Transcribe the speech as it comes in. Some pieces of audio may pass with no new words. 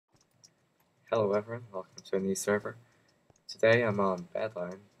Hello everyone, welcome to a new server. Today I'm on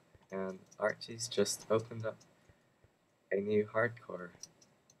Badline, and Archie's just opened up a new hardcore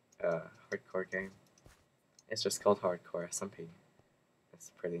game. It's just called Hardcore SMP.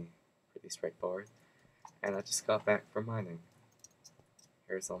 It's pretty straightforward. And I just got back from mining.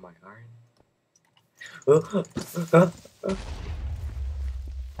 Here's all my iron.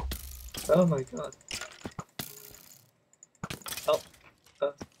 Oh my god. Help. Damn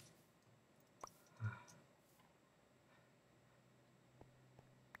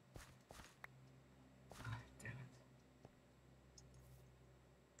it.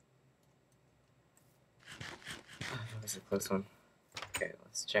 That was a close one. Okay,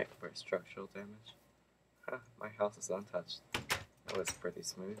 let's check for structural damage. My house is untouched. That was pretty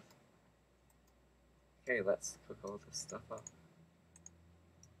smooth. Okay, let's cook all this stuff up.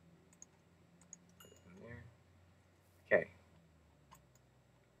 Put it in there. Okay.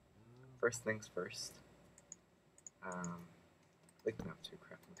 First things first. We can have 2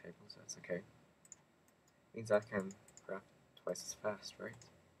 crafting tables, that's okay. Means I can craft twice as fast, right?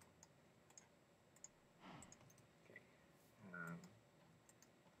 Okay.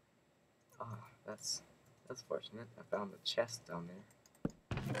 That's fortunate. I found a chest down there.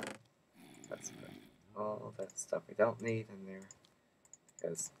 Let's put all that stuff we don't need in there,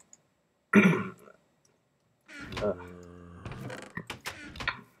 because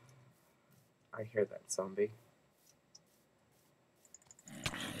I hear that zombie.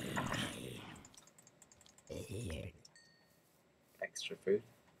 Extra food,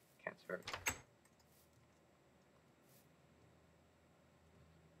 can't hurt.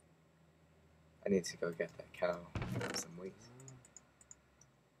 I need to go get that cow and some wheat.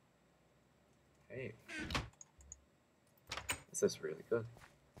 Hey, this is really good.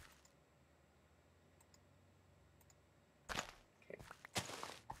 Okay.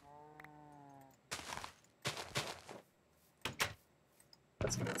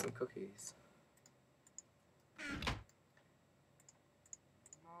 Let's make some cookies.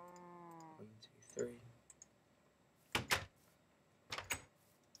 One, two, three.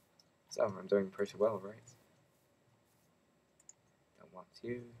 So, I'm doing pretty well, right? Don't want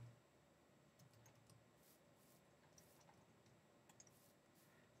you.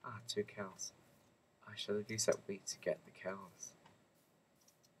 Ah, 2 cows. I should have used that wheat to get the cows.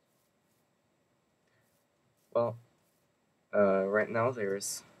 Well, right now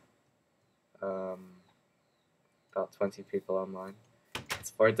there's about 20 people online. It's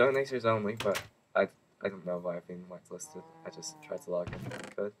for donators only, but I don't know why I've been whitelisted. I just tried to log in if I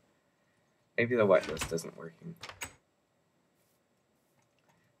could. Maybe the whitelist isn't working.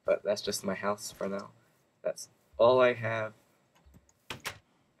 But that's just my house for now. That's all I have.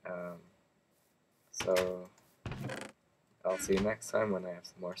 So I'll see you next time when I have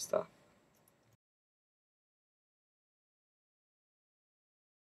some more stuff.